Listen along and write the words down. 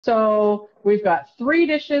So we've got 3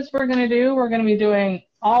 dishes we're going to do. We're going to be doing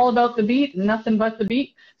all about the beet, nothing but the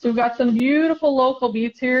beet. So we've got some beautiful local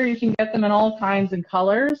beets here. You can get them in all kinds and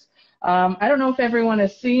colors. I don't know if everyone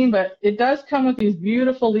has seen, but it does come with these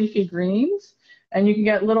beautiful leafy greens. And you can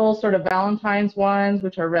get little sort of Valentine's ones,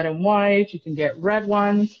 which are red and white. You can get red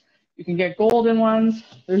ones. You can get golden ones.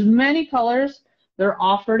 There's many colors. They're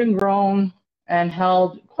offered and grown and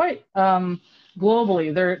held quite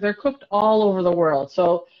globally. They're cooked all over the world.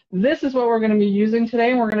 So this is what we're going to be using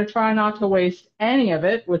today. We're going to try not to waste any of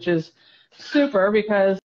it, which is super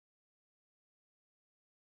because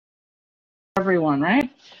everyone, right?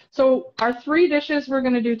 So our 3 dishes we're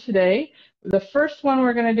going to do today. The first one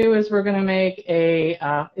we're going to do is we're going to make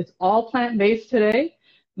it's all plant-based today.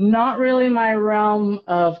 Not really my realm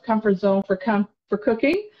of comfort zone for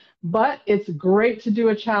cooking, but it's great to do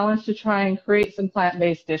a challenge to try and create some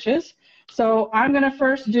plant-based dishes. So I'm going to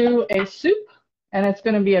first do a soup, and it's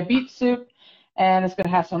going to be a beet soup, and it's going to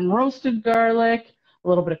have some roasted garlic, a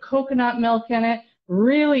little bit of coconut milk in it.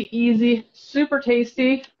 Really easy, super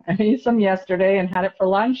tasty. I made some yesterday and had it for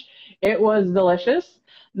lunch. It was delicious.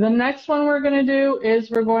 The next one we're going to do is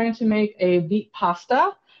we're going to make a beet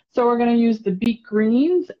pasta. So we're going to use the beet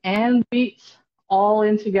greens and beets all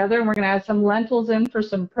in together, and we're going to add some lentils in for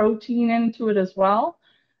some protein into it as well.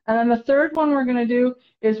 And then the third one we're going to do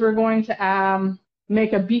is we're going to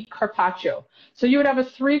make a beet carpaccio. So you would have a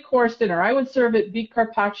 3-course dinner. I would serve it beet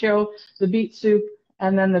carpaccio, the beet soup,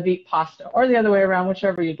 and then the beet pasta, or the other way around,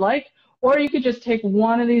 whichever you'd like. Or you could just take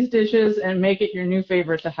one of these dishes and make it your new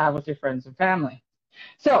favorite to have with your friends and family.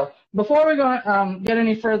 So before we go get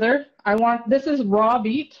any further, this is raw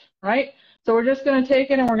beet, right? So we're just going to take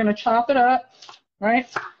it and we're going to chop it up, right?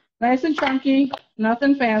 Nice and chunky,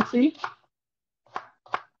 nothing fancy.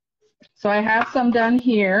 So I have some done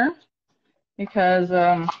here because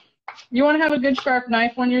you want to have a good sharp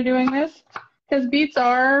knife when you're doing this because beets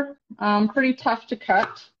are pretty tough to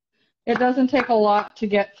cut. It doesn't take a lot to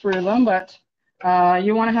get through them, but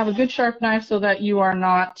you want to have a good sharp knife so that you are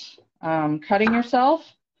not cutting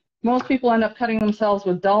yourself. Most people end up cutting themselves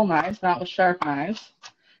with dull knives, not with sharp knives.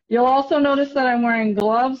 You'll also notice that I'm wearing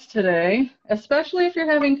gloves today, especially if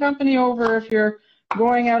you're having company over, if you're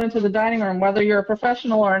going out into the dining room, whether you're a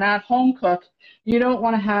professional or an at-home cook, you don't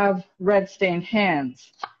want to have red-stained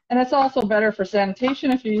hands. And it's also better for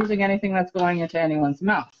sanitation if you're using anything that's going into anyone's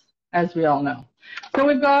mouth, as we all know. So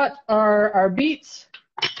we've got our beets.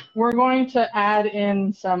 We're going to add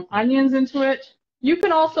in some onions into it. You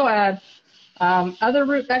can also add other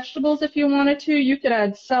root vegetables if you wanted to. You could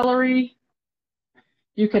add celery.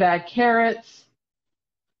 You could add carrots.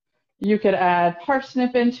 You could add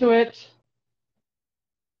parsnip into it.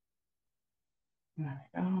 There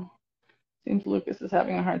we go. Seems Lucas is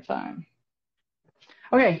having a hard time.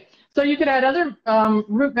 Okay, so you could add other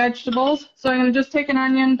root vegetables. So I'm going to just take an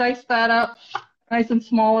onion, dice that up nice and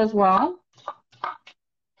small as well.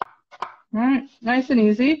 All right, nice and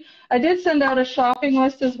easy. I did send out a shopping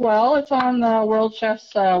list as well. It's on the World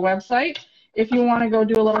Chef's website if you want to go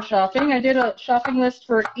do a little shopping. I did a shopping list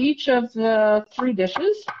for each of the 3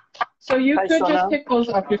 dishes. So you could just pick those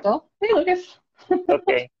up yourself. Hey, Lucas.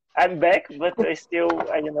 Okay, I'm back, but I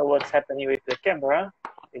don't know what's happening with the camera.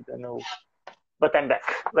 I don't know, but I'm back.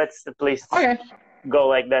 Let's please go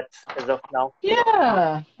like that as of now.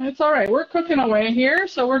 Yeah, it's all right. We're cooking away here,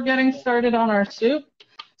 so we're getting started on our soup.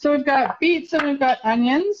 So we've got beets and we've got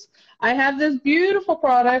onions. I have this beautiful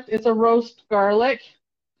product. It's a roast garlic.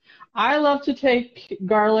 I love to take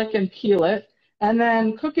garlic and peel it and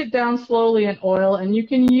then cook it down slowly in oil. And you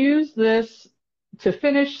can use this to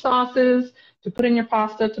finish sauces, to put in your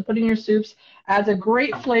pasta, to put in your soups. Adds a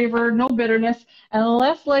great flavor, no bitterness, and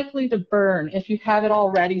less likely to burn if you have it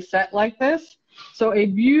already set like this. So a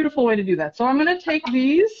beautiful way to do that. So I'm going to take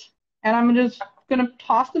these and I'm just going to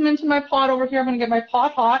toss them into my pot over here. I'm going to get my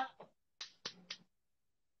pot hot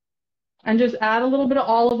and just add a little bit of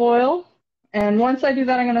olive oil. And once I do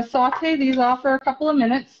that, I'm going to saute these off for a couple of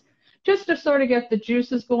minutes just to sort of get the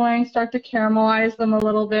juices going, start to caramelize them a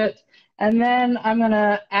little bit. And then I'm going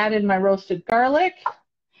to add in my roasted garlic.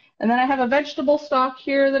 And then I have a vegetable stock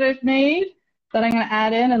here that I've made that I'm going to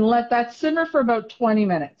add in and let that simmer for about 20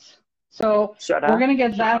 minutes. So Shonah, we're going to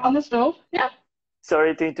get that on the stove. Yeah.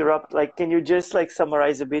 Sorry to interrupt. Can you just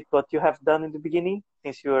summarize a bit what you have done in the beginning,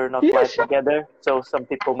 since you are not live together? So some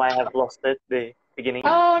people might have lost it the beginning.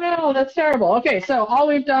 Oh no, that's terrible. Okay, so all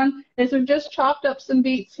we've done is we've just chopped up some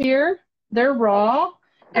beets here. They're raw,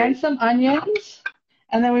 and some onions,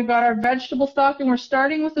 and then we've got our vegetable stock, and we're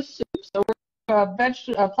starting with a soup. So we're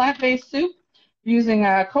a plant-based soup using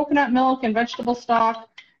coconut milk and vegetable stock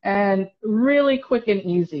and really quick and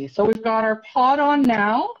easy. So we've got our pot on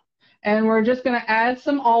now, and we're just going to add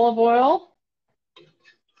some olive oil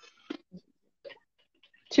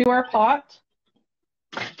to our pot.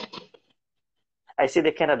 I see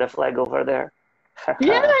the Canada flag over there.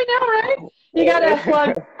 Yeah, I know, right? You got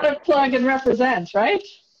to plug and represent, right?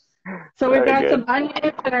 So we've got some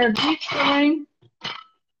onions and our beets going.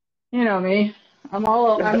 You know me. I'm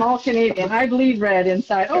all Canadian. I bleed red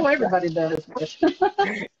inside. Oh, everybody does.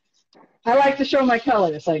 I like to show my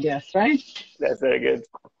colors, I guess, right? That's very good.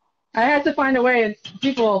 I had to find a way.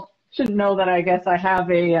 People shouldn't know that I guess I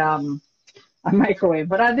have a microwave,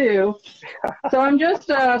 but I do. So I'm just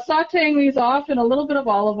sauteing these off in a little bit of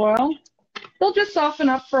olive oil. They'll just soften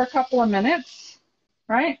up for a couple of minutes,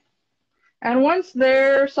 right? And once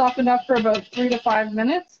they're softened up for about 3 to 5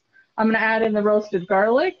 minutes, I'm going to add in the roasted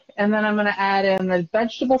garlic, and then I'm going to add in the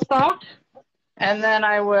vegetable stock, and then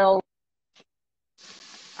I will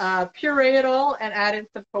puree it all and add in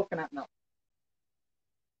some coconut milk.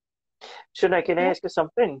 Shonah, can I ask you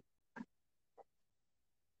something?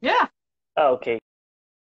 Yeah. Oh, okay.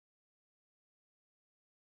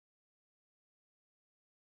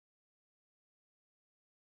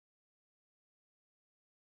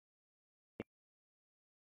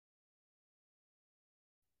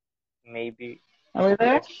 Maybe. Are we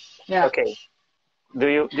there? Yeah. Okay. Do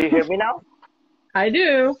you hear me now? I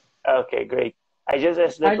do. Okay, great. I just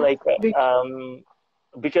asked that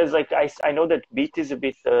because like I know that beet is a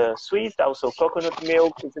bit sweet, also coconut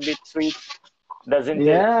milk is a bit sweet. Doesn't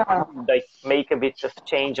it like make a bit of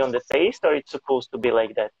change on the taste, or it's supposed to be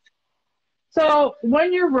like that? So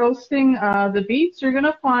when you're roasting the beets, you're going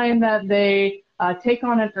to find that they take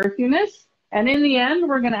on an earthiness. And in the end,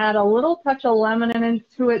 we're going to add a little touch of lemon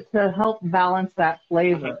into it to help balance that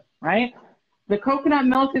flavor, right? The coconut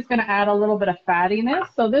milk is going to add a little bit of fattiness.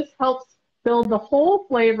 So this helps build the whole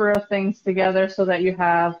flavor of things together so that you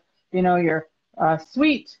have, you know, your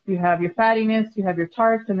sweet, you have your fattiness, you have your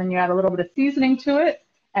tart, and then you add a little bit of seasoning to it,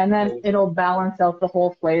 and then it'll balance out the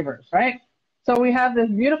whole flavors, right? So we have this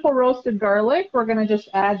beautiful roasted garlic. We're going to just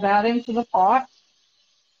add that into the pot.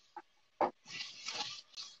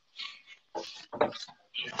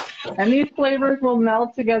 And these flavors will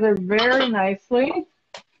melt together very nicely.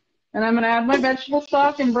 And I'm going to add my vegetable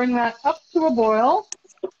stock and bring that up to a boil.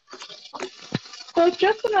 So it's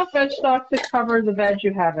just enough veg stock to cover the veg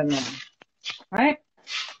you have in there, right?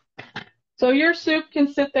 So your soup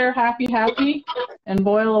can sit there happy and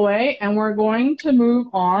boil away. And we're going to move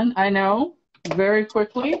on, I know, very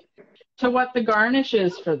quickly to what the garnish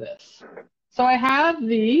is for this. So I have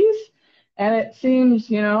these, and it seems,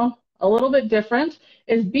 you know, a little bit different,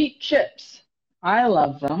 is beet chips. I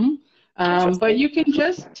love them. But you can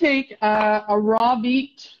just take a raw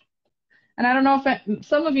beet, and I don't know if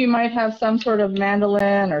some of you might have some sort of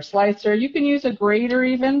mandolin or slicer. You can use a grater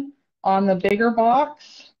even on the bigger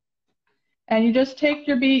box. And you just take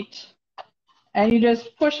your beet and you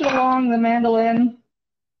just push it along the mandolin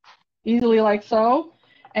easily like so.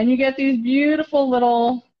 And you get these beautiful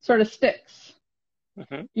little sort of sticks.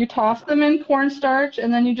 You toss them in cornstarch,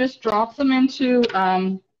 and then you just drop them into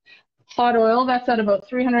hot oil that's at about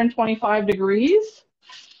 325 degrees,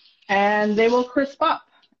 and they will crisp up.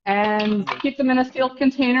 And keep them in a sealed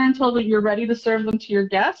container until you're ready to serve them to your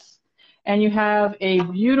guests. And you have a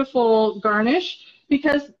beautiful garnish,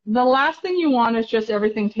 because the last thing you want is just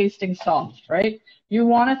everything tasting soft, right? You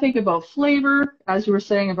want to think about flavor, as you were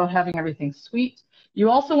saying about having everything sweet. You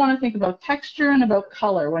also want to think about texture and about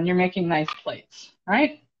color when you're making nice plates,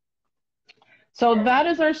 right? So that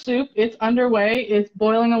is our soup. It's underway. It's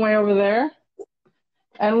boiling away over there.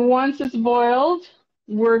 And once it's boiled,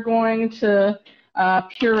 we're going to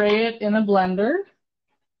puree it in a blender,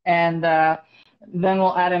 and then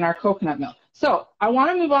we'll add in our coconut milk. So I want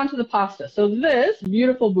to move on to the pasta. So this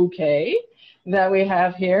beautiful bouquet that we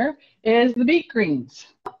have here is the beet greens,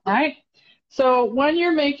 right? So when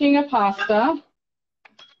you're making a pasta,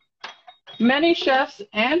 many chefs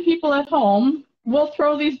and people at home will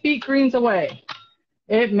throw these beet greens away.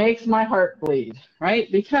 It makes my heart bleed,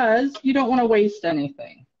 right? Because you don't want to waste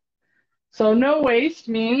anything. So no waste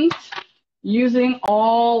means using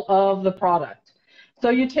all of the product. So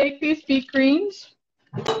you take these beet greens,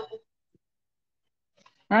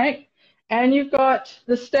 right? And you've got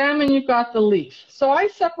the stem and you've got the leaf. So I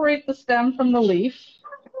separate the stem from the leaf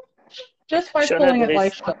just by pulling it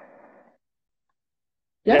like so.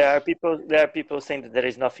 Yes? There are people saying that there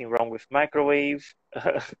is nothing wrong with microwave.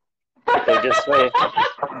 So just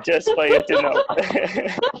for you to know.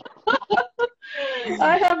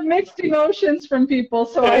 I have mixed emotions from people,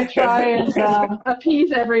 so I try and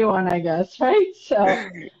appease everyone, I guess, right?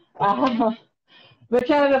 So, The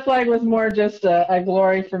Canada flag was more just a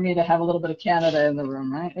glory for me to have a little bit of Canada in the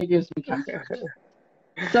room, right? It gives me comfort.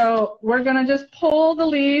 So we're going to just pull the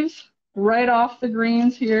leaves right off the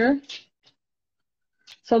greens here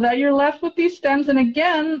so that you're left with these stems. And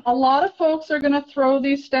again, a lot of folks are going to throw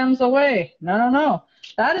these stems away. No, no, no.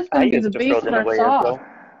 That is going to be the base of our sauce.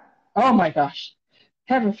 Oh my gosh.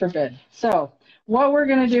 Heaven forbid. So what we're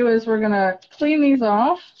going to do is we're going to clean these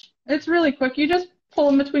off. It's really quick. You just pull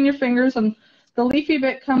them between your fingers and the leafy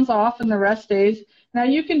bit comes off and the rest stays. Now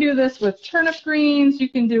you can do this with turnip greens. You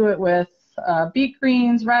can do it with beet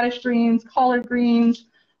greens, radish greens, collard greens,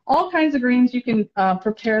 all kinds of greens you can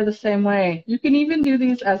prepare the same way. You can even do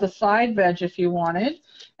these as a side veg if you wanted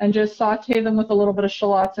and just saute them with a little bit of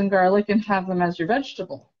shallots and garlic and have them as your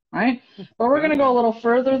vegetable. Right? But we're going to go a little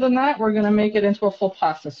further than that. We're going to make it into a full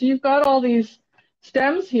pasta. So you've got all these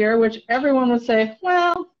stems here, which everyone would say,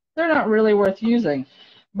 well, they're not really worth using.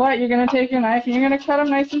 But you're going to take your knife and you're going to cut them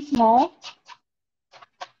nice and small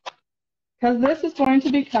because this is going to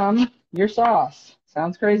become your sauce.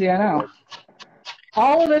 Sounds crazy, I know.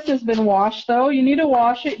 All of this has been washed, though. You need to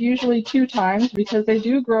wash it usually 2 times because they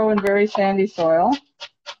do grow in very sandy soil.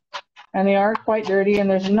 And they are quite dirty, and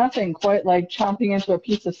there's nothing quite like chomping into a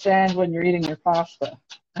piece of sand when you're eating your pasta.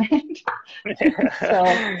 Right? So,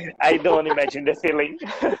 I don't imagine the feeling.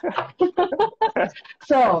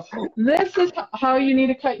 So this is how you need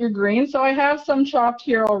to cut your greens. So I have some chopped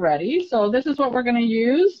here already. So this is what we're going to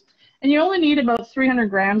use. And you only need about 300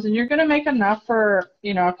 grams, and you're going to make enough for,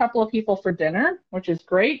 you know, a couple of people for dinner, which is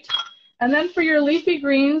great. And then for your leafy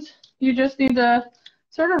greens, you just need to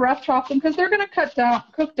sort of rough chop them because they're going to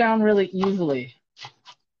cook down really easily.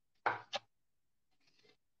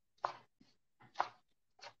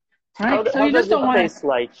 Right? How does it taste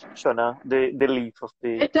like, Shonah, the leaf of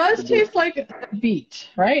the... It does taste like beet,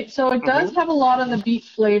 right? So it does have a lot of the beet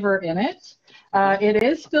flavor in it. It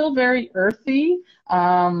is still very earthy,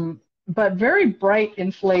 but very bright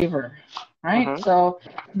in flavor, right? So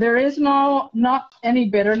there is not any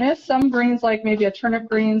bitterness. Some greens, like maybe a turnip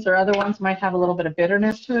greens or other ones, might have a little bit of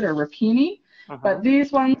bitterness to it or rapini. But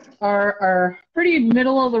these ones are pretty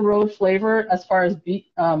middle of the road flavor as far as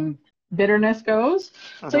bitterness goes.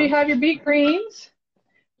 So you have your beet greens,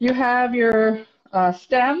 you have your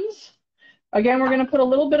stems. Again, we're going to put a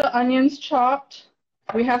little bit of onions chopped.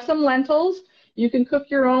 We have some lentils. You can cook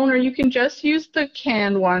your own, or you can just use the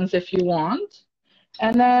canned ones if you want.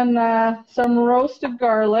 And then some roasted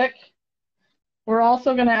garlic. We're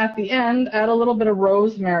also going to, at the end, add a little bit of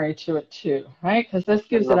rosemary to it too, right? Because this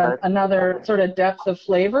gives it another sort of depth of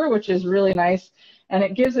flavor, which is really nice, and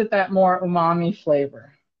it gives it that more umami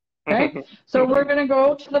flavor. Okay, so we're going to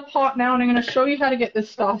go to the pot now, and I'm going to show you how to get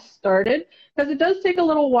this sauce started, because it does take a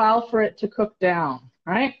little while for it to cook down,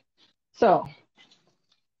 right? So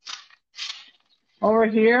over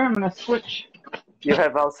here, I'm going to switch. You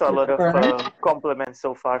have also a lot of compliments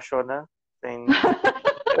so far, Shonah.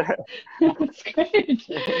 That's great.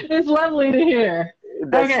 It's lovely to hear.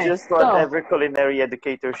 That's just what every culinary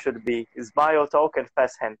educator should be: smile, talk, and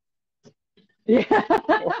fast hand. Yeah.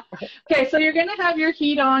 Okay, so you're going to have your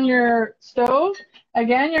heat on your stove.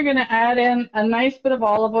 Again, you're going to add in a nice bit of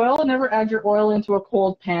olive oil. Never add your oil into a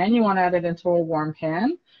cold pan. You want to add it into a warm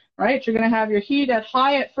pan, right? You're going to have your heat at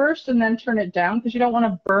high at first and then turn it down because you don't want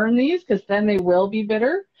to burn these because then they will be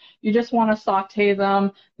bitter. You just want to saute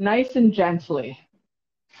them nice and gently.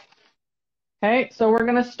 Okay, so we're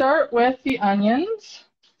going to start with the onions.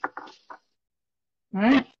 All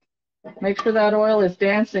right, make sure that oil is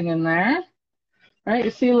dancing in there. Right,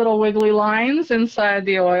 you see little wiggly lines inside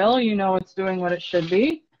the oil. You know it's doing what it should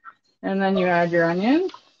be. And then you add your onion.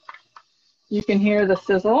 You can hear the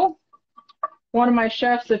sizzle. One of my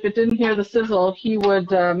chefs, if it didn't hear the sizzle, he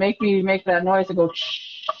would make me make that noise and go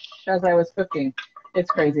shh as I was cooking.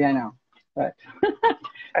 It's crazy, I know. But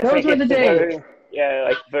those were the days.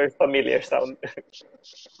 Like very familiar sound.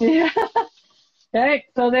 Yeah. Okay,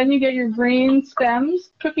 so then you get your green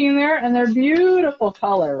stems cooking in there, and they're beautiful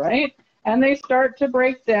color, right? And they start to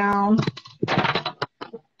break down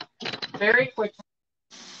very quickly.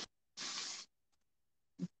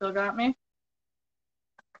 You still got me?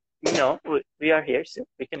 No, we are here, so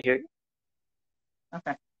we can hear you.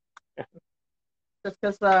 Okay. Just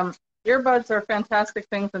because earbuds are fantastic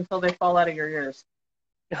things until they fall out of your ears.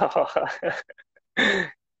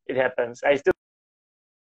 It happens. I still.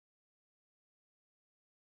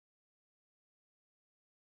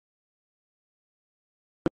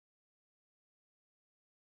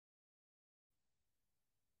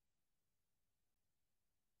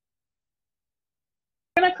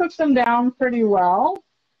 I'm going to cook them down pretty well.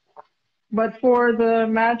 But for the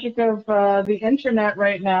magic of the internet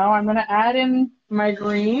right now, I'm going to add in my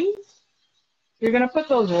greens. You're going to put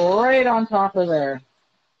those right on top of there.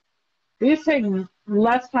 These take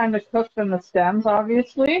less time to cook than the stems,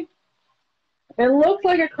 obviously. It looks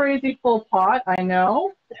like a crazy full pot, I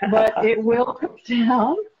know, but it will cook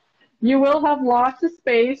down. You will have lots of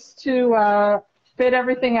space to fit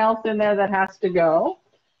everything else in there that has to go.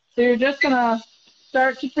 So you're just going to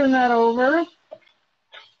start to turn that over.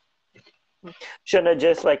 Shonah,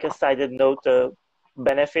 just like a side note, the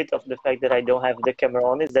benefit of the fact that I don't have the camera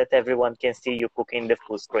on is that everyone can see you cooking the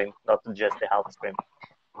full screen, not just the half screen.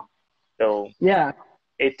 So yeah,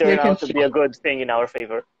 it turned out to be a good thing in our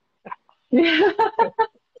favor. Yeah.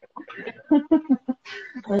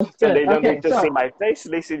 So they don't need to see my face,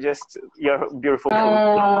 they see just your beautiful food.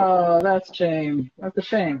 Oh, that's a shame. That's a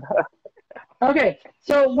shame. Okay,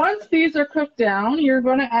 so once these are cooked down, you're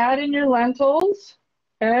going to add in your lentils,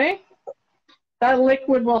 okay? That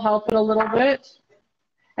liquid will help it a little bit.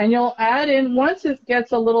 And you'll add in, once it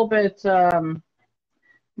gets a little bit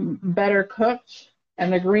better cooked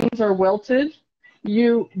and the greens are wilted,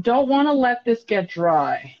 you don't want to let this get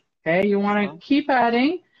dry, okay? You want to keep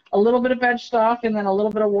adding a little bit of veg stock and then a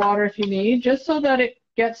little bit of water if you need, just so that it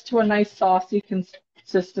gets to a nice saucy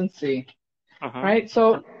consistency, right?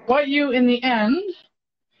 So what you, in the end,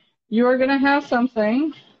 you are going to have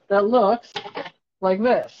something that looks like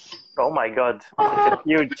this. Oh my God, it's a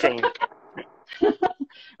huge change.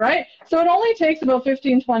 Right? So it only takes about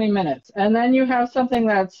 15-20 minutes. And then you have something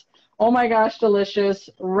that's, oh my gosh, delicious,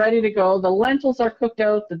 ready to go. The lentils are cooked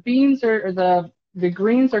out. The beans are, or the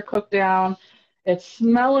greens are cooked down. It's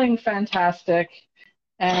smelling fantastic.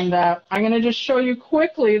 And I'm going to just show you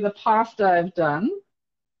quickly the pasta I've done,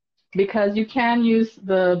 because you can use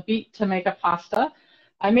the beet to make a pasta.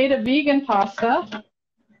 I made a vegan pasta.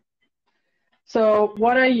 So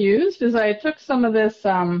what I used is I took some of this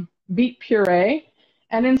beet puree,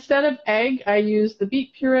 and instead of egg, I used the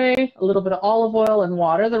beet puree, a little bit of olive oil and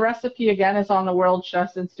water. The recipe, again, is on the World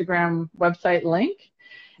Chef's Instagram website link.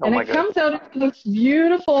 And it comes out in this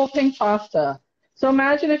beautiful pink pasta. So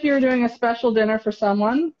imagine if you were doing a special dinner for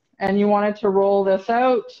someone and you wanted to roll this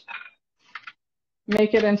out,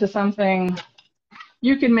 make it into something.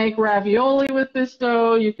 You can make ravioli with this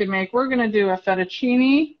dough. You can make, we're going to do a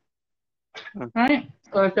fettuccine. Right?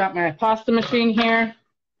 So I've got my pasta machine here.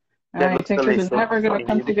 I think this is never going to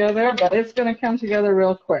come together, but it's going to come together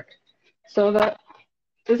real quick. So that,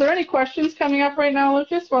 is there any questions coming up right now,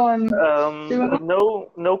 Lucas, while I'm doing it?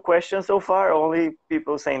 No questions so far. Only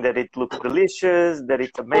people saying that it looks delicious, that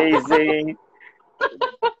it's amazing.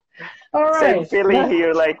 All right. Same feeling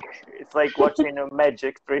here, like it's like watching a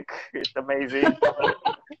magic trick. It's amazing.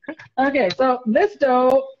 Okay, so this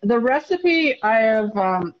dough, the recipe I have,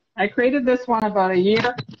 I created this one about a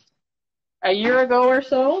year ago or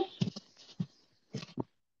so,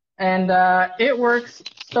 and it works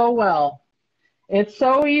so well. It's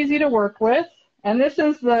so easy to work with, and this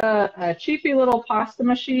is the cheapy little pasta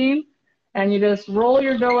machine, and you just roll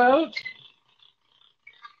your dough out,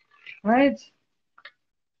 right?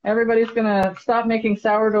 Everybody's going to stop making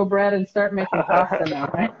sourdough bread and start making pasta now,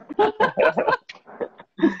 right?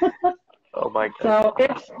 Oh my God.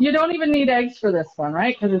 So you don't even need eggs for this one,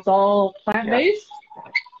 right? Because it's all plant-based.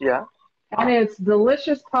 Yeah. And it's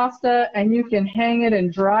delicious pasta, and you can hang it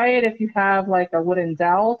and dry it if you have like a wooden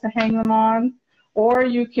dowel to hang them on. Or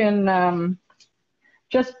you can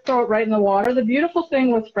just throw it right in the water. The beautiful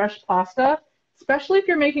thing with fresh pasta, especially if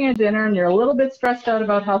you're making a dinner and you're a little bit stressed out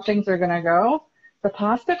about how things are going to go, the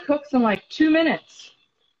pasta cooks in like 2 minutes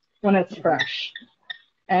when it's fresh.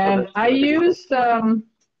 And I used the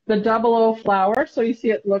 00 flour, so you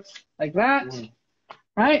see it looks like that,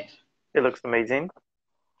 right? It looks amazing.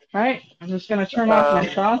 Right, I'm just going to turn off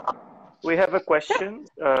my sauce. We have a question,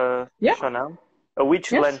 Shonah.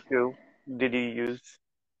 Which lentil did you use?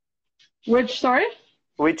 Which, sorry?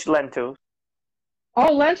 Which lentil?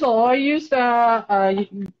 Oh, lentil. I used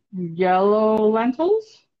yellow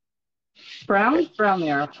lentils. Brown? Brown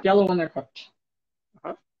they are. Yellow when they're cooked.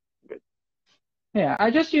 Good. Yeah,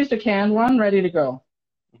 I just used a canned one, ready to go.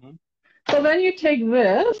 So then you take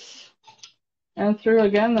this, and through,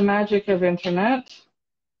 again, the magic of internet,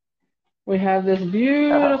 we have this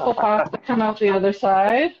beautiful pasta come out the other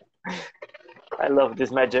side. I love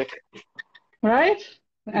this magic. Right?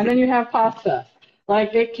 And then you have pasta.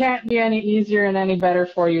 Like, it can't be any easier and any better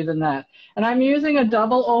for you than that. And I'm using a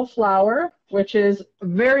 00 flour, which is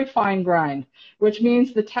very fine grind, which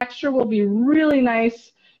means the texture will be really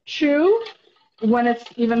nice chew when it's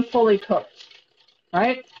even fully cooked.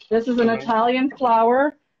 Right? This is an Italian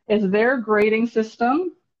flour. It's their grating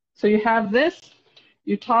system. So you have this.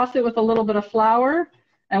 you toss it with a little bit of flour,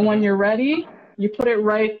 and when you're ready, you put it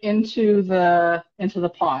right into the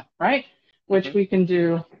pot, right? Which we can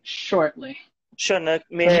do shortly. Shonah,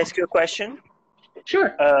 may I ask you a question?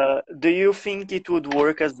 Sure. Do you think it would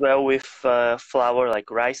work as well with flour, like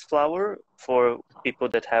rice flour, for people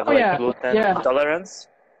that have gluten intolerance?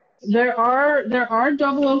 There are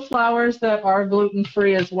 00 flours that are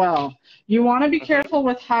gluten-free as well. You want to be careful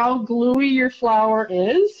with how gluey your flour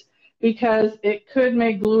is, because it could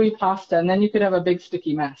make gluey pasta, and then you could have a big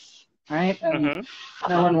sticky mess, right? And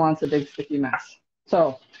no one wants a big sticky mess.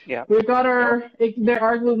 So we've got there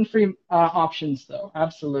are gluten-free options, though.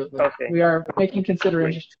 Absolutely. Okay. We are making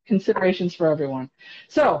considerations for everyone.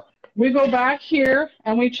 So we go back here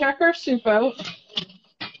and we check our soup out.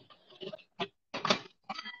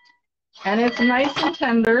 And it's nice and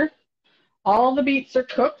tender. All the beets are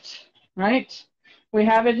cooked, right? We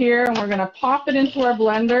have it here, and we're going to pop it into our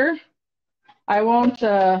blender. I won't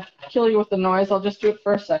kill you with the noise. I'll just do it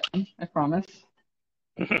for a second, I promise.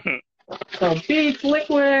 So beets,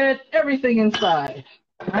 liquid, everything inside,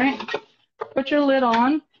 right? Put your lid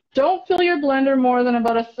on. Don't fill your blender more than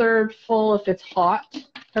about 1/3 full if it's hot,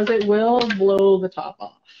 because it will blow the top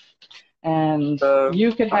off. And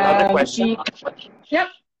you could have beets. Yep.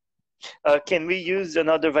 Can we use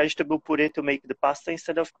another vegetable puree to make the pasta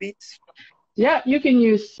instead of beets? Yeah, you can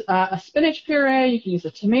use a spinach puree, you can use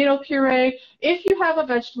a tomato puree. If you have a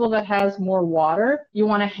vegetable that has more water, you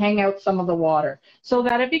want to hang out some of the water so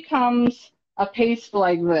that it becomes a paste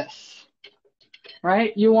like this,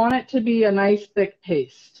 right? You want it to be a nice thick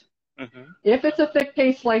paste. If it's a thick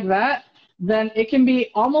paste like that, then it can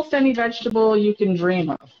be almost any vegetable you can dream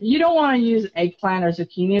of. You don't want to use eggplant or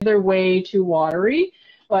zucchini, they're way too watery,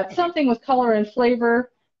 but something with color and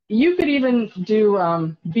flavor. You could even do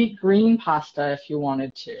beet green pasta if you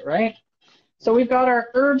wanted to, right? So we've got our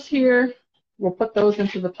herbs here. We'll put those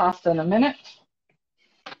into the pasta in a minute.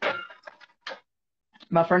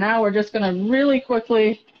 But for now, we're just going to really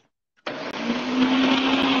quickly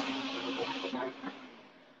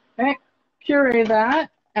puree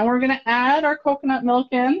that. And we're going to add our coconut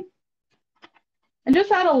milk in. And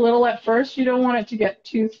just add a little at first. You don't want it to get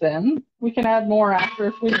too thin. We can add more after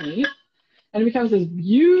if we need. And it becomes this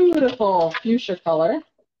beautiful fuchsia color.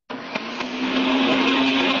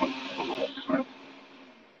 All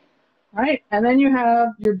right, and then you have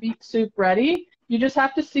your beet soup ready. You just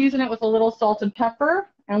have to season it with a little salt and pepper,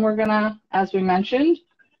 and we're gonna, as we mentioned,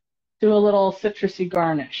 do a little citrusy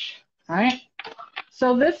garnish. All right,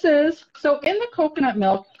 so in the coconut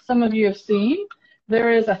milk, some of you have seen,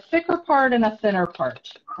 there is a thicker part and a thinner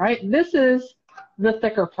part, right? This is the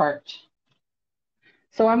thicker part.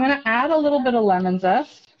 So I'm going to add a little bit of lemon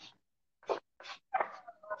zest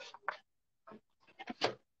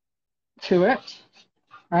to it,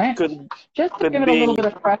 right? Just to give it a little bit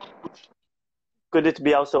of fresh. Could it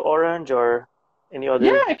be also orange or any other?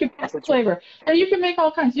 Yeah, it could be flavor. And you can make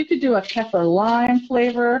all kinds. You could do a pepper lime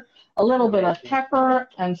flavor, a little bit of pepper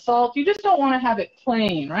and salt. You just don't want to have it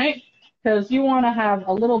plain, right? Because you want to have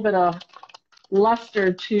a little bit of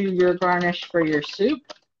luster to your garnish for your soup.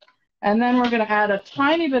 And then we're going to add a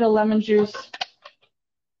tiny bit of lemon juice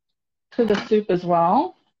to the soup as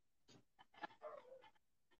well.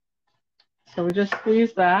 So we just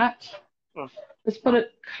squeeze that. Just put a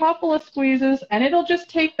couple of squeezes, and it'll just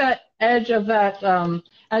take that edge of that,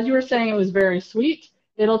 as you were saying, it was very sweet.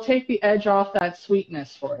 It'll take the edge off that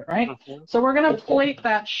sweetness for it, right? So we're going to plate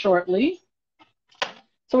that shortly.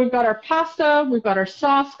 So we've got our pasta, we've got our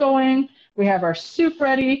sauce going, we have our soup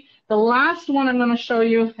ready. The last one I'm going to show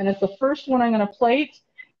you, and it's the first one I'm going to plate,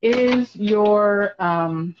 is your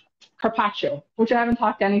carpaccio, which I haven't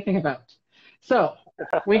talked anything about. So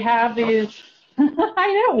we have these.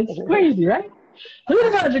 I know, it's crazy, right? Who's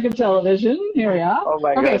the magic of television? Here we are. Oh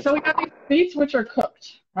my okay, God. So we have these beets which are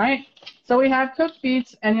cooked, right? So we have cooked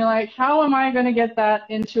beets, and you're like, how am I going to get that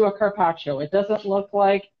into a carpaccio? It doesn't look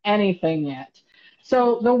like anything yet.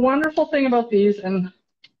 So the wonderful thing about these, and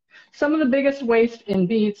some of the biggest waste in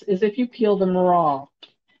beets is if you peel them raw.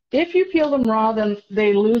 If you peel them raw, then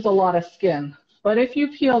they lose a lot of skin. But if you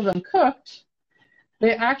peel them cooked,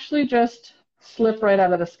 they actually just slip right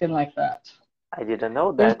out of the skin like that. I didn't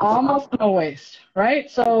know that. There's almost no waste, right?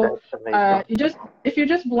 So if you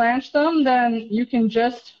just blanch them, then you can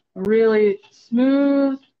just really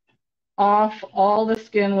smooth off all the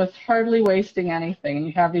skin with hardly wasting anything. And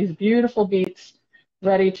you have these beautiful beets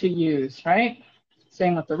ready to use, right?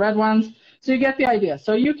 Same with the red ones. So you get the idea.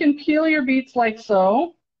 So you can peel your beets like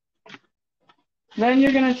so. Then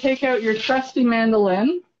you're going to take out your trusty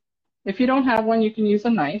mandolin. If you don't have one, you can use a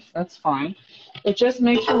knife. That's fine. It just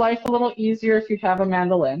makes your life a little easier if you have a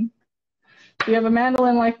mandolin. So you have a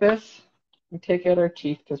mandolin like this. We take out our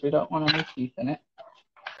teeth because we don't want any teeth in it.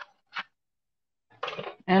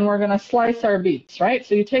 And we're going to slice our beets, right?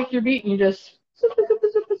 So you take your beet and you just...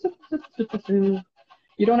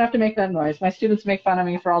 You don't have to make that noise. My students make fun of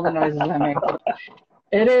me for all the noises I make.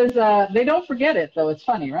 It is, they don't forget it, though. It's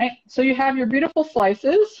funny, right? So you have your beautiful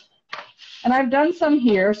slices. And I've done some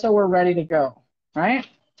here, so we're ready to go, right?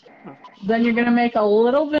 Then you're going to make a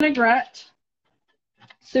little vinaigrette.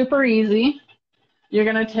 Super easy. You're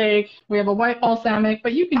going to take, we have a white balsamic,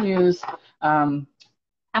 but you can use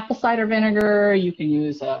apple cider vinegar. You can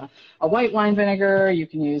use a white wine vinegar. You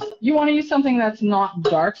want to use something that's not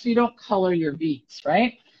dark so you don't color your beets,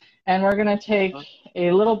 right? And we're going to take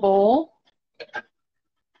a little bowl.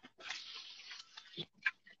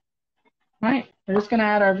 Right, we're just going to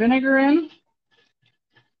add our vinegar in.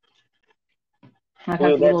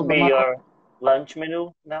 Will that be your lunch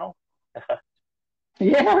menu now?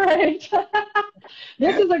 Yeah, right.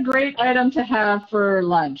 This is a great item to have for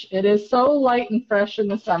lunch. It is so light and fresh in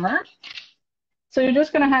the summer. So you're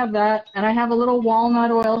just going to have that. And I have a little walnut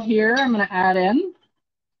oil here I'm going to add in,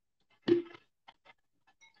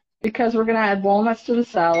 because we're going to add walnuts to the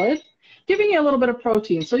salad, giving you a little bit of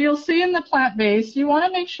protein. So you'll see in the plant-based, you want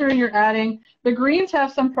to make sure you're adding, the greens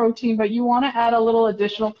have some protein, but you want to add a little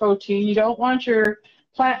additional protein. You don't want your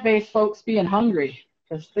plant-based folks being hungry,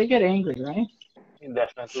 because they get angry, right?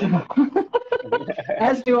 Definitely.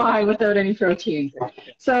 As do I, without any protein.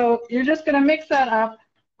 So you're just going to mix that up,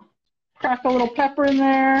 crack a little pepper in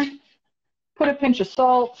there, put a pinch of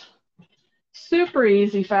salt. Super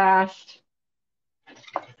easy, fast.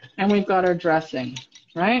 And we've got our dressing,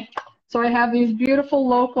 right? So I have these beautiful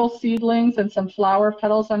local seedlings and some flower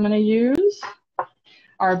petals I'm going to use.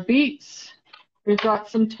 Our beets. We've got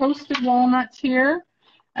some toasted walnuts here,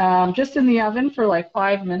 just in the oven for like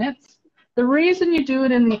 5 minutes. The reason you do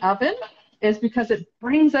it in the oven is because it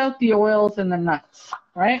brings out the oils and the nuts,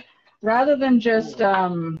 right? Rather than just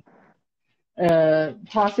tossing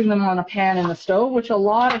them on a pan in the stove, which a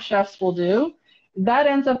lot of chefs will do. That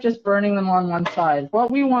ends up just burning them on one side.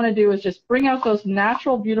 What we want to do is just bring out those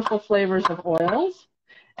natural, beautiful flavors of oils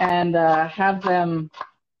and have them,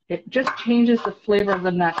 it just changes the flavor of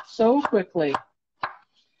the nut so quickly.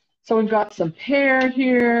 So we've got some pear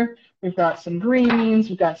here, we've got some greens,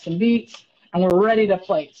 we've got some beets, and we're ready to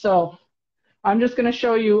plate. So I'm just going to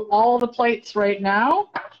show you all the plates right now.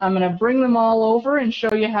 I'm going to bring them all over and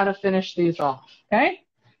show you how to finish these off, okay?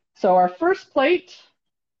 So our first plate,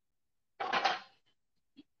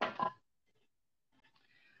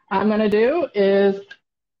 I'm going to do is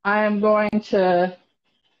I'm going to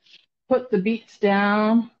put the beets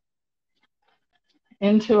down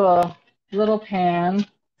into a little pan.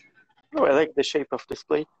 Oh, I like the shape of this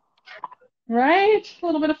plate. Right? A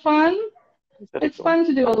little bit of fun. It's fun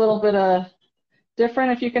to do a little bit of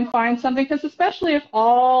different if you can find something, because especially if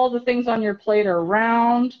all the things on your plate are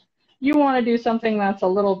round, you want to do something that's a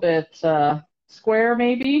little bit square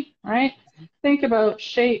maybe, right? Think about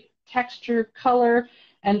shape, texture, color.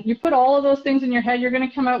 And you put all of those things in your head, you're going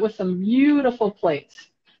to come out with some beautiful plates.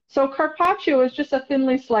 So carpaccio is just a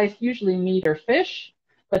thinly sliced, usually meat or fish.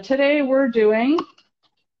 But today we're doing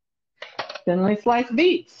thinly sliced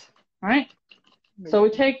beets, right? So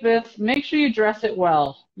we take this, make sure you dress it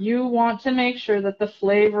well. You want to make sure that the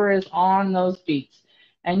flavor is on those beets.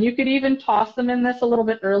 And you could even toss them in this a little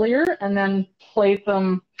bit earlier and then plate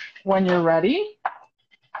them when you're ready.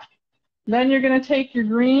 Then you're going to take your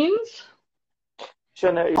greens.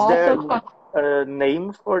 Shonah, is there a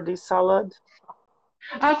name for this salad?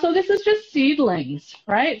 So this is just seedlings,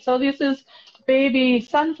 right? So this is baby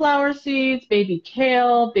sunflower seeds, baby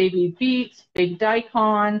kale, baby beets, baby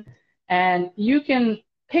daikon, and you can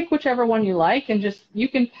pick whichever one you like, and just you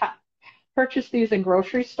can purchase these in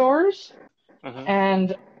grocery stores,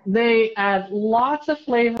 and they add lots of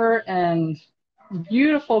flavor and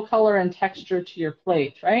beautiful color and texture to your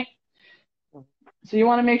plate, right? So you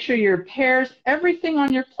want to make sure your pears, everything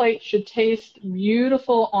on your plate should taste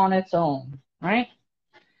beautiful on its own, right?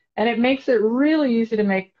 And it makes it really easy to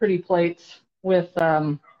make pretty plates with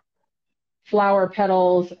flower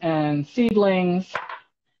petals and seedlings.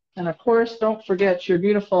 And of course, don't forget your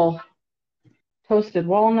beautiful toasted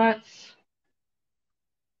walnuts.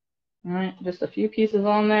 All right, just a few pieces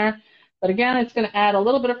on there. But again, it's going to add a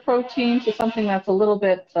little bit of protein to something that's a little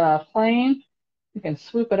bit plain. You can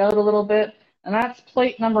swoop it out a little bit. And that's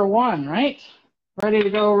plate number 1, right? Ready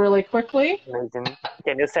to go really quickly. Amazing.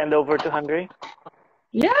 Can you send over to Hungary?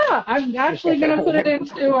 Yeah, I'm actually going to put it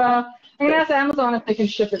into, I'm going to ask Amazon if they can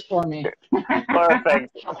ship it for me.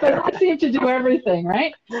 Perfect. But I seem to do everything,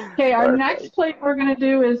 right? Okay, our next plate we're going to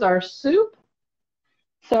do is our soup.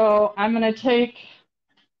 So I'm going to take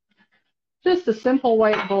just a simple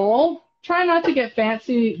white bowl. Try not to get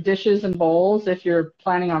fancy dishes and bowls if you're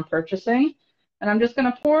planning on purchasing. And I'm just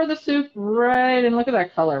going to pour the soup right, and look at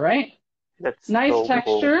that color, right? That's nice so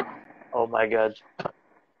texture. Cool. Oh my God.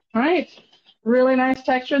 Right. Really nice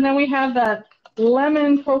texture. And then we have that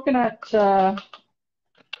lemon coconut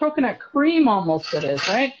cream almost it is,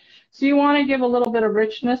 right? So you want to give a little bit of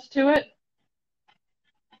richness to it.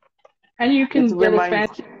 And you can get as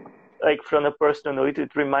fancy. Like from a personal note,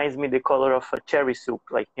 it reminds me the color of a cherry soup.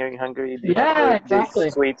 Like here in Hungary, they have exactly.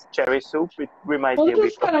 This sweet cherry soup. It reminds me a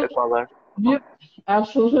bit of the color. Yep,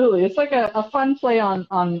 absolutely. It's like a fun play on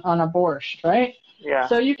a borscht, right? Yeah.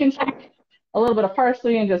 So you can take a little bit of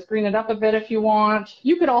parsley and just green it up a bit if you want.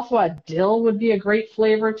 You could also add dill, would be a great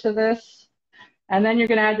flavor to this. And then you're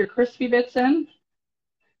going to add your crispy bits in,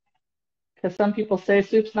 because some people say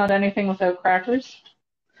soup's not anything without crackers.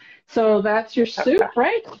 So that's your soup,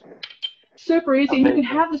 right? Super easy. And you can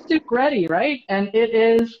have the soup ready, right? And it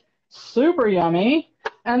is super yummy.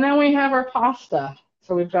 And then we have our pasta.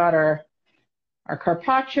 So we've got our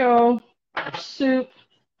carpaccio, our soup.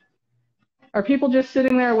 Are people just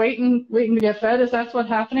sitting there waiting to get fed? Is that what's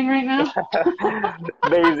happening right now?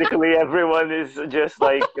 Basically, everyone is just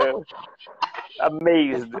like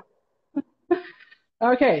amazed.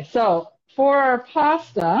 Okay, so for our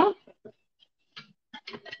pasta,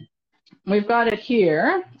 we've got it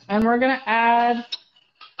here, and we're going to add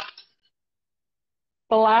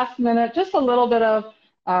the last minute, just a little bit of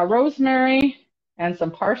rosemary and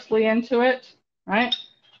some parsley into it, right?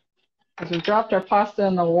 Because we've dropped our pasta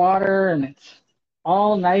in the water, and it's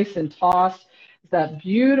all nice and tossed. It's that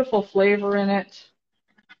beautiful flavor in it,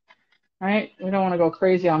 right? We don't want to go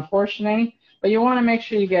crazy on portioning, but you want to make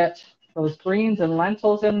sure you get those greens and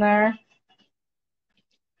lentils in there.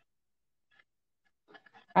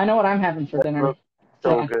 I know what I'm having for dinner.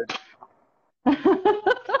 So good.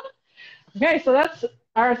 Okay, so that's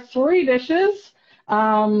our 3 dishes.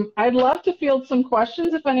 I'd love to field some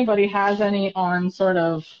questions if anybody has any on sort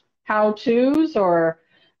of how-tos or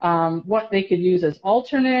what they could use as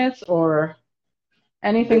alternates or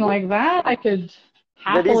anything like that. I could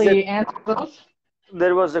happily answer those.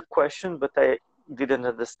 There was a question, but I didn't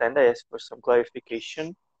understand. I asked for some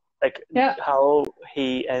clarification. Like how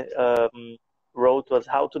he wrote was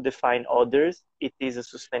how to define others. It is a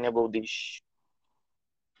sustainable dish.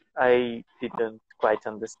 I didn't quite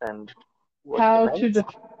understand what how to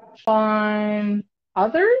define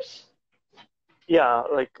others? Yeah,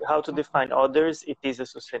 like how to define others. It is a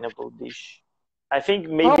sustainable dish. I think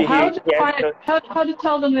maybe how to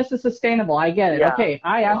tell them this is sustainable. I get it. Yeah. Okay,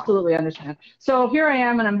 I absolutely understand. So here I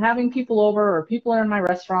am, and I'm having people over, or people are in my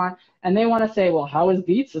restaurant, and they want to say, well, how is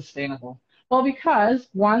beet sustainable? Well, because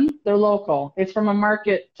 1, they're local. It's from a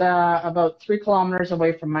market about 3 kilometers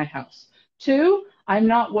away from my house. 2, I'm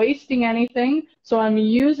not wasting anything, so I'm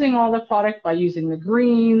using all the product by using the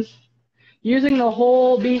greens, using the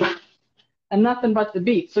whole beet, and nothing but the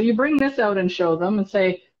beet. So you bring this out and show them and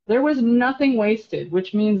say, there was nothing wasted,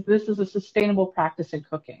 which means this is a sustainable practice in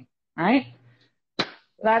cooking, right?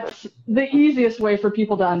 That's the easiest way for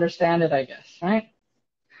people to understand it, I guess, right?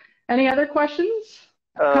 Any other questions?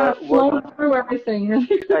 Kind of flown through everything really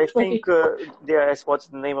quickly. I think they asked what's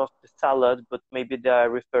the name of the salad, but maybe they are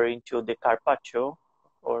referring to the carpaccio,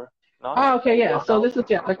 or not? Oh, okay, yeah. So this is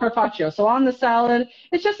the carpaccio. So on the salad,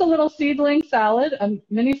 it's just a little seedling salad, a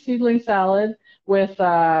mini seedling salad with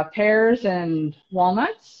pears and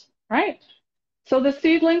walnuts, right? So the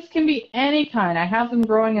seedlings can be any kind. I have them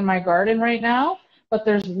growing in my garden right now, but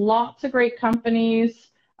there's lots of great companies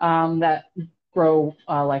that grow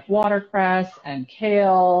like watercress and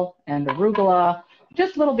kale and arugula,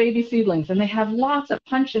 just little baby seedlings, and they have lots of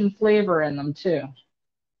punch and flavor in them too.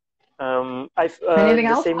 Anything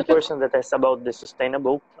else? The same person that asked about the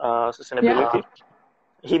sustainability,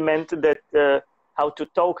 he meant that how to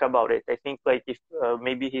talk about it. I think like if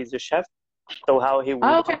maybe he's a chef, so how he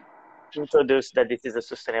would introduce that this is a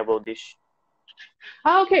sustainable dish.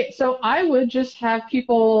 Okay, so I would just have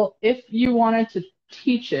people, if you wanted to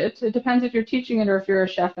teach it, it depends if you're teaching it or if you're a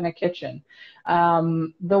chef in a kitchen.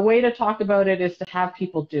 The way to talk about it is to have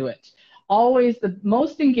people do it. Always the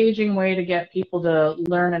most engaging way to get people to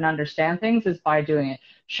learn and understand things is by doing it.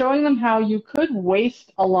 Showing them how you could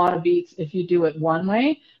waste a lot of beets if you do it one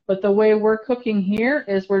way, but the way we're cooking here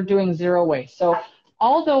is we're doing 0 waste. So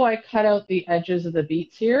although I cut out the edges of the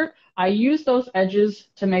beets here, I use those edges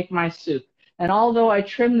to make my soup. And although I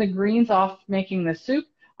trim the greens off making the soup,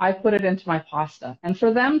 I put it into my pasta. And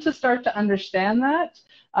for them to start to understand that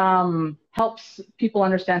helps people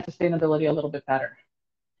understand sustainability a little bit better.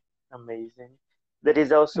 Amazing. There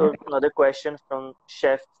is also another question from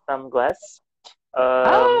Chef Sam Glass.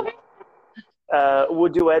 Oh.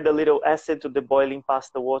 Would you add a little acid to the boiling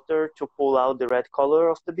pasta water to pull out the red color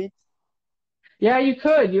of the beets? Yeah, you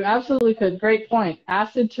could. You absolutely could. Great point.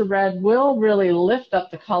 Acid to red will really lift up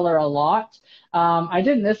the color a lot. I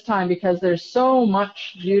didn't this time because there's so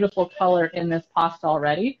much beautiful color in this pasta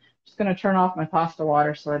already. Just going to turn off my pasta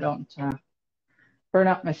water so I don't burn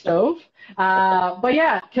up my stove. But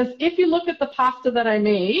yeah, because if you look at the pasta that I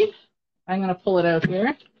made, I'm going to pull it out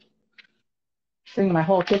here, seeing my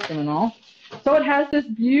whole kitchen and all. So it has this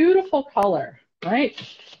beautiful color, right?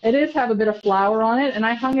 It does have a bit of flour on it, and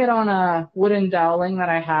I hung it on a wooden doweling that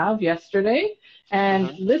I have yesterday.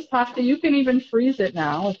 And this pasta, you can even freeze it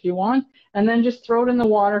now if you want, and then just throw it in the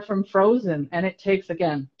water from frozen, and it takes,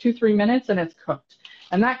 again, 2-3 minutes, and it's cooked.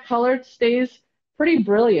 And that color stays pretty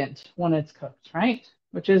brilliant when it's cooked, right?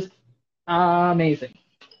 Which is amazing.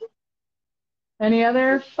 Any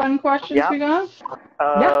other fun questions we got?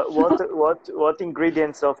 What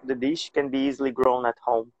ingredients of the dish can be easily grown at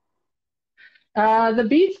home? The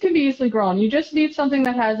beets can be easily grown. You just need something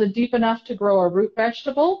that has a deep enough to grow a root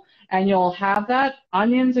vegetable, and you'll have that.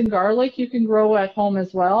 Onions and garlic you can grow at home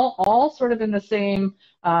as well, all sort of in the same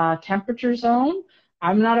temperature zone.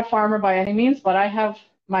 I'm not a farmer by any means, but I have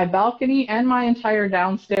my balcony and my entire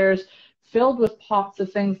downstairs filled with pots of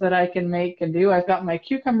things that I can make and do. I've got my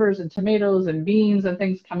cucumbers and tomatoes and beans and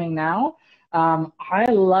things coming now. I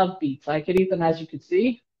love beets. I could eat them, as you could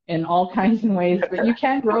see, in all kinds of ways, but you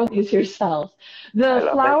can grow these yourself. The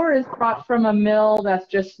flour is brought from a mill that's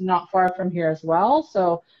just not far from here as well,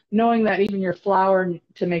 so knowing that even your flour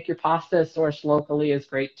to make your pasta is sourced locally is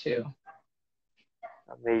great too.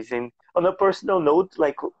 Amazing. On a personal note,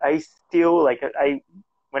 like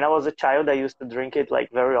when I was a child, I used to drink it like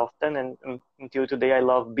very often, and until today, I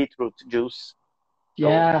love beetroot juice.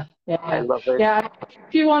 Yeah. I love it. Yeah,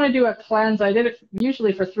 if you want to do a cleanse, I did it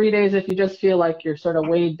usually for 3 days if you just feel like you're sort of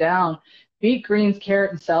weighed down. Beet, greens,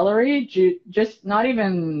 carrot, and celery, just not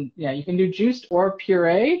even, you can do juiced or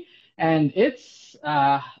puree, and it's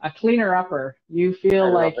a cleaner upper. You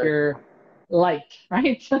feel like you're light,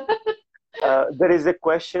 right? There is a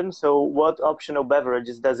question, so what optional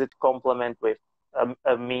beverages does it complement with? A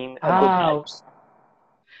good house?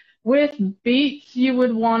 With beets, you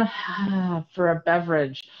would want for a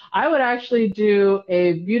beverage. I would actually do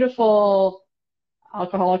a beautiful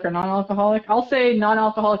alcoholic or non-alcoholic. I'll say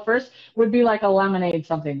non-alcoholic first, would be like a lemonade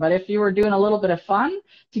something. But if you were doing a little bit of fun,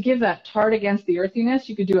 to give that tart against the earthiness,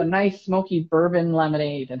 you could do a nice smoky bourbon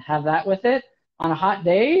lemonade and have that with it on a hot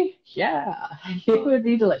day. Yeah, it would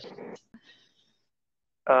be delicious.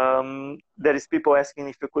 There is people asking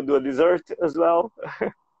if you could do a dessert as well.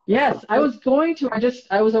 Yes, I was going to.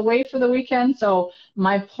 I was away for the weekend, so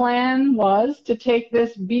my plan was to take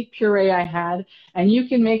this beet puree I had, and you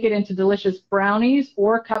can make it into delicious brownies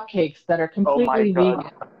or cupcakes that are completely vegan.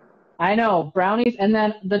 I know, brownies, and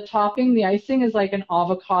then the topping, the icing is like an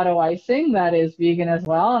avocado icing that is vegan as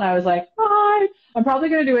well. And I was like, I'm probably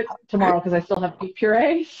going to do it tomorrow because I still have beet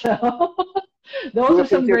puree. So those are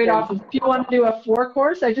some great options. If you want to do a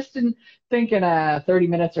 4-course, I just didn't think in 30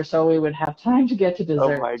 minutes or so we would have time to get to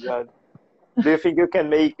dessert. Oh my God. Do you think you can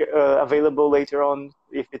make available later on,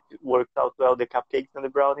 if it works out well, the cupcakes and the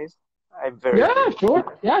brownies? I'm very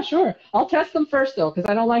sure. Yeah, sure. I'll test them first, though, because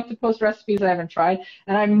I don't like to post recipes I haven't tried,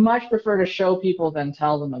 and I much prefer to show people than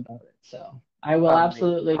tell them about it. So I will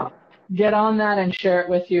absolutely get on that and share it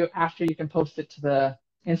with you after you can post it to the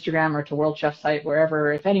Instagram or to World Chef site,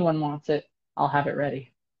 wherever. If anyone wants it, I'll have it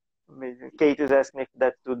ready. Amazing. Kate is asking if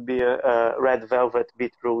that would be a red velvet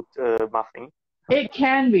beetroot muffin. It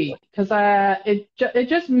can be, because it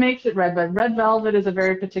just makes it red, but red velvet is a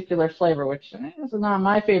very particular flavor, which is not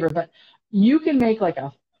my favorite, but you can make like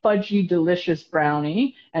a fudgy, delicious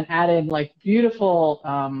brownie and add in like beautiful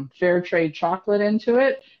fair trade chocolate into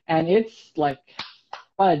it, and it's like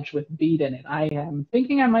fudge with beet in it. I am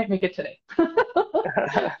thinking I might make it today.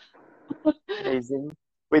 Amazing.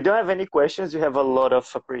 We don't have any questions. We have a lot of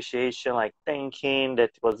appreciation, like thanking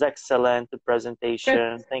that it was excellent, the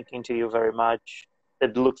presentation, thanking to you very much.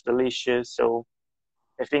 It looks delicious. So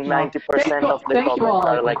I think 90% of the comments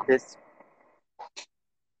are like this.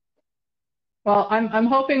 Well, I'm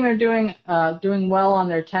hoping they're doing well on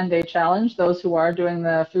their 10-day challenge, those who are doing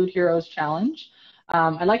the Food Heroes Challenge.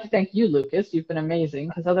 I'd like to thank you, Lucas. You've been amazing,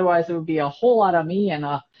 because otherwise it would be a whole lot of me and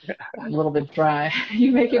a little bit dry.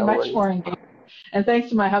 You make it much more engaging. And thanks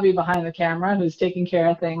to my hubby behind the camera, who's taking care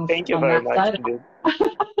of things. Thank you very much.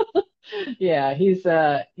 Yeah, he's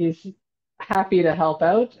happy to help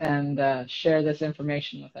out and share this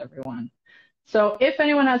information with everyone. So if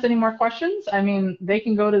anyone has any more questions, I mean, they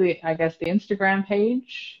can go to the Instagram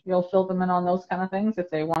page. You'll fill them in on those kind of things if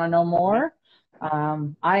they want to know more.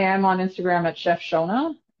 I am on Instagram at Chef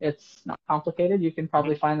Shonah. It's not complicated. You can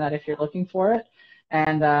probably find that if you're looking for it.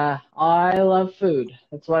 And I love food.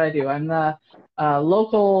 That's what I do. I'm the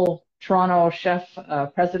local Toronto chef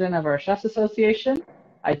president of our Chefs Association.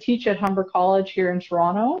 I teach at Humber College here in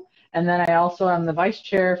Toronto. And then I also am the vice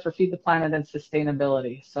chair for Feed the Planet and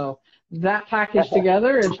Sustainability. So that package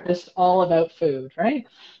together is just all about food, right?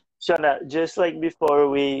 Shonah, just like before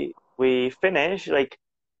we finish, like,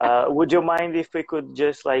 would you mind if we could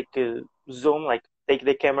just like zoom, like take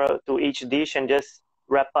the camera to each dish and just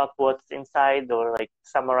wrap up what's inside, or like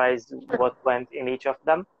summarize what went in each of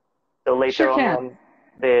them? So later on,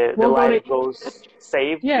 when the live goes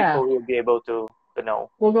saved, people will be able to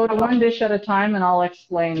know. We'll go to one dish at a time, and I'll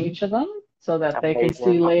explain each of them so that they can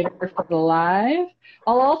see later for the live.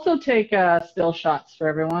 I'll also take still shots for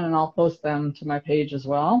everyone, and I'll post them to my page as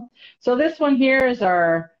well. So this one here is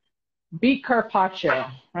our beet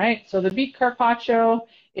carpaccio, right? So the beet carpaccio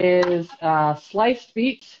is sliced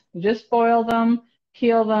beets. You just boil them,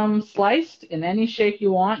 peel them, sliced in any shape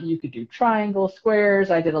you want. You could do triangles,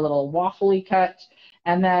 squares. I did a little waffly cut.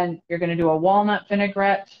 And then you're going to do a walnut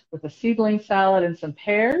vinaigrette with a seedling salad and some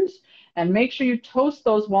pears. And make sure you toast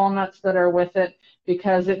those walnuts that are with it,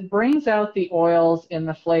 because it brings out the oils in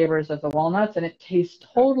the flavors of the walnuts, and it tastes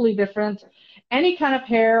totally different. Any kind of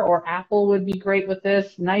pear or apple would be great with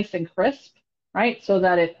this, nice and crisp, right? So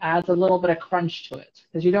that it adds a little bit of crunch to it,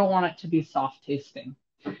 because you don't want it to be soft tasting.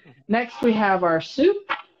 Next, we have our soup,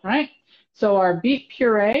 right? So our beet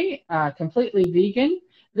puree, completely vegan.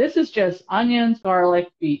 This is just onions, garlic,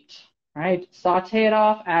 beet, right? Saute it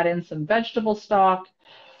off, add in some vegetable stock,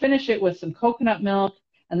 finish it with some coconut milk,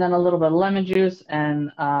 and then a little bit of lemon juice and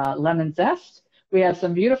lemon zest. We have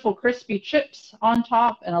some beautiful crispy chips on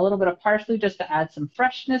top and a little bit of parsley just to add some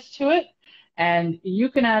freshness to it. And you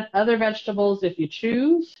can add other vegetables if you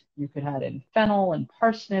choose. You could add in fennel and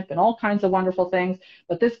parsnip and all kinds of wonderful things.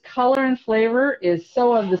 But this color and flavor is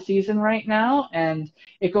so of the season right now, and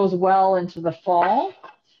it goes well into the fall.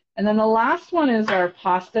 And then the last one is our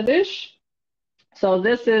pasta dish. So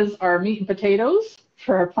this is our meat and potatoes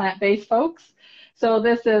for our plant-based folks. So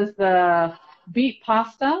this is the beet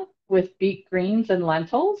pasta with beet greens and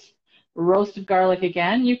lentils, roasted garlic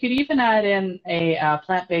again. You could even add in a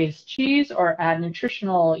plant-based cheese or add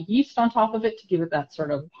nutritional yeast on top of it to give it that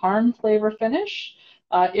sort of parm flavor finish.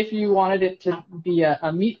 If you wanted it to be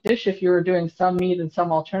a meat dish, if you were doing some meat and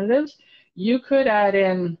some alternatives, you could add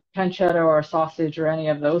in pancetta or sausage or any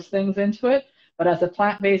of those things into it. But as a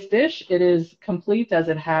plant-based dish, it is complete, as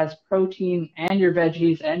it has protein and your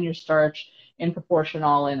veggies and your starch in proportion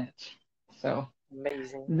all in it. So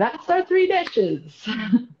amazing. That's our 3 dishes.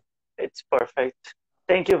 It's perfect.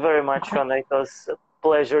 Thank you very much, Shonah. It was a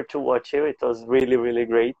pleasure to watch you. It was really, really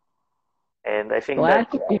great. And I think that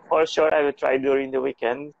for sure I will try during the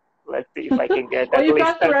weekend. Let's see if I can get at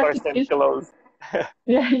least 10% close.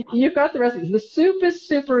 Yeah, you've got the recipes. The soup is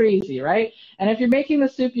super easy, right? And if you're making the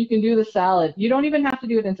soup, you can do the salad. You don't even have to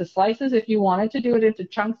do it into slices. If you wanted to do it into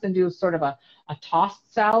chunks and do sort of a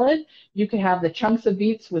tossed salad, you could have the chunks of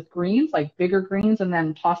beets with greens, like bigger greens, and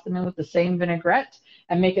then toss them in with the same vinaigrette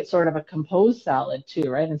and make it sort of a composed salad too,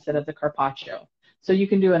 right? Instead of the carpaccio. So you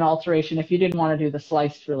can do an alteration if you didn't want to do the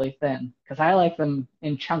sliced really thin, because I like them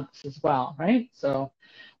in chunks as well, right? So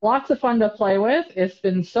lots of fun to play with. It's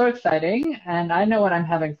been so exciting, and I know what I'm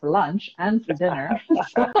having for lunch and for dinner.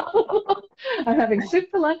 So I'm having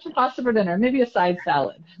soup for lunch and pasta for dinner, maybe a side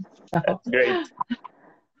salad. So. That's great.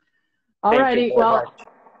 Alrighty, well,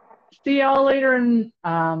 see y'all later in,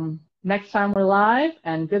 next time we're live,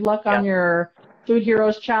 and good luck on your Food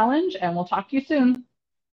Heroes Challenge, and we'll talk to you soon.